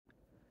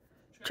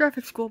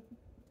traffic school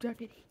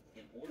deputy.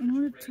 In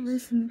order to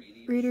race in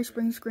Radiator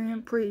Springs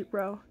Grand Prix,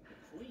 bro.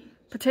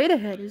 Potato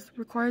Head is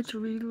required to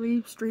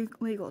relieve street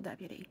legal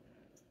deputy.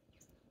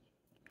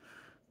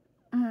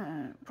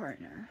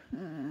 Partner.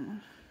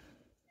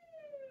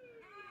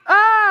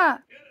 Ah!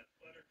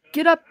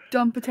 Get up,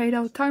 dumb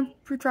potato. Time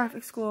for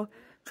traffic school.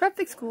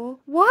 Traffic school?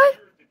 What?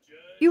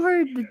 You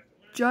heard the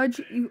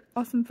judge, you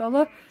awesome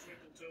fella?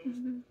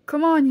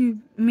 Come on, you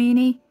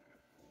meanie.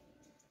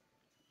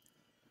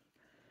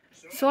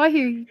 So I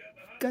hear you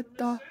got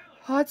the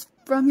hots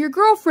from your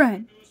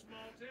girlfriend.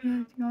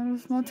 You got a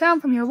small town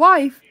from your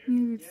wife.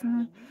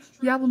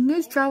 Yeah, well,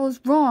 news travel is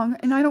wrong,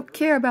 and I don't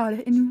care about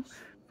it. And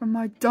from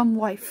my dumb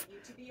wife.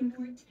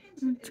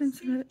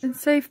 And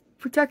safe,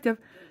 protective.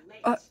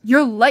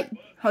 You're late,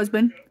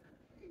 husband.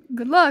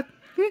 Good luck.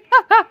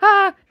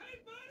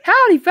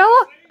 Howdy,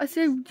 fella. I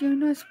said, you're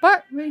in a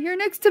spot right here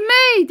next to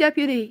me,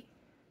 deputy.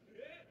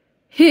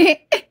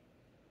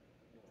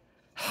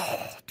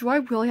 Do I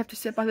really have to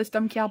sit by this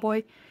dumb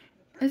cowboy?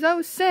 As I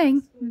was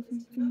saying,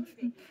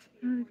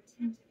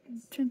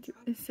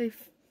 say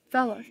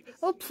fella.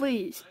 Oh,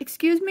 please.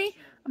 Excuse me?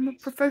 I'm a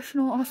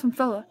professional, awesome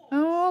fella. I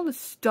know all this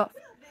stuff.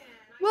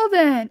 Well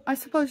then, I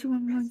suppose you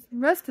want the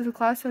rest of the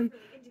class, so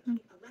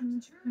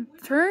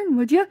turn,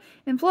 would you?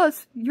 And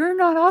plus, you're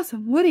not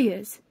awesome. Woody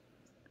is.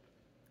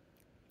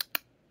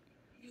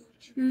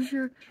 Here's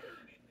your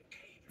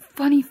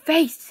funny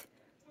face.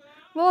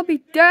 Well, I'll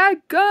be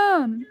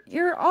dadgum.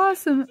 You're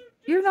awesome.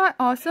 You're not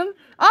awesome.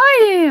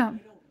 I am.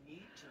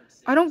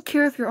 I don't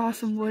care if you're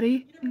awesome,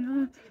 Woody.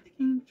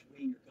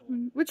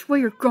 Which way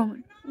you're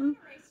going?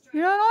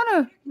 You're not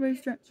on a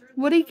racetrack.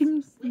 Woody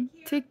can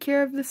take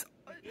care of this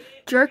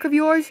jerk of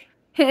yours.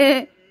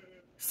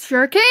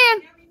 Sure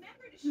can.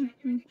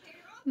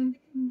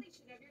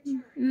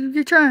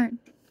 Your turn.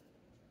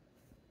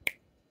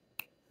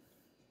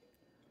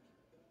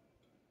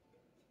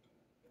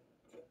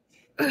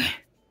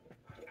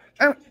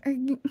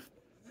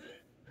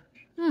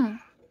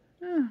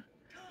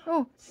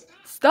 Oh,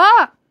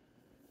 stop,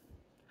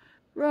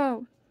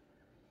 bro.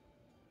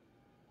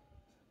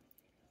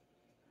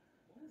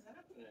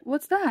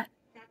 What's that?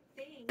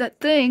 That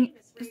thing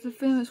is the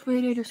famous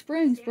Radiator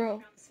Springs,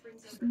 bro.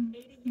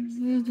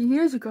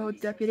 Years ago,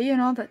 deputy,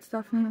 and all that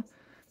stuff.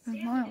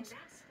 Miles.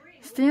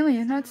 Stanley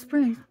and Hot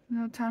Springs,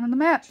 town on the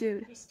map,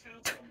 dude.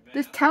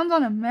 This town's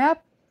on a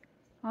map?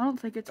 I don't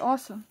think it's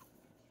awesome.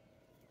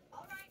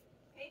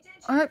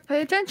 Alright,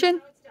 pay attention.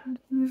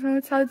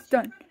 That's how it's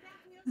done.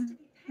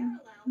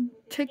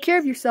 Take care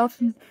of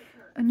yourself and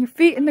your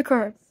feet in the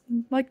curb.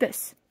 Like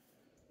this.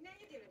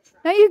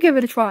 Now you give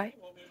it a try.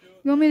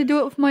 You want me to do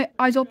it with my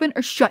eyes open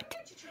or shut?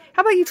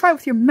 How about you try it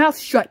with your mouth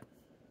shut?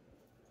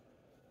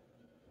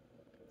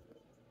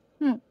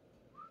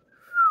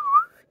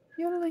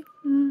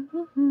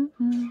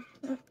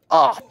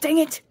 Oh, dang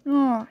it.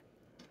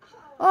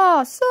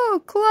 Oh, so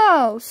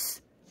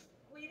close.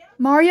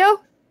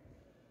 Mario?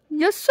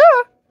 Yes, sir.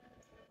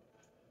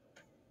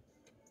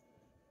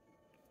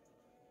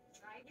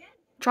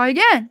 Try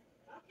again.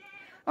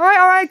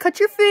 Alright, cut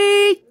your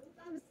feet.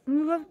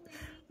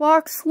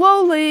 Walk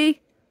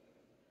slowly.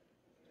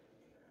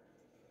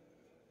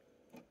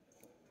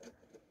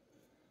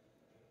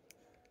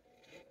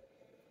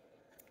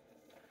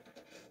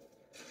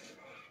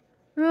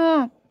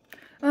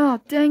 Oh,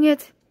 dang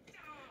it.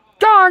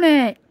 Darn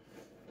it.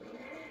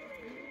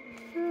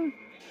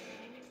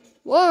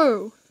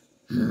 Whoa.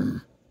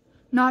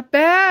 Not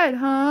bad,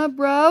 huh,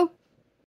 bro?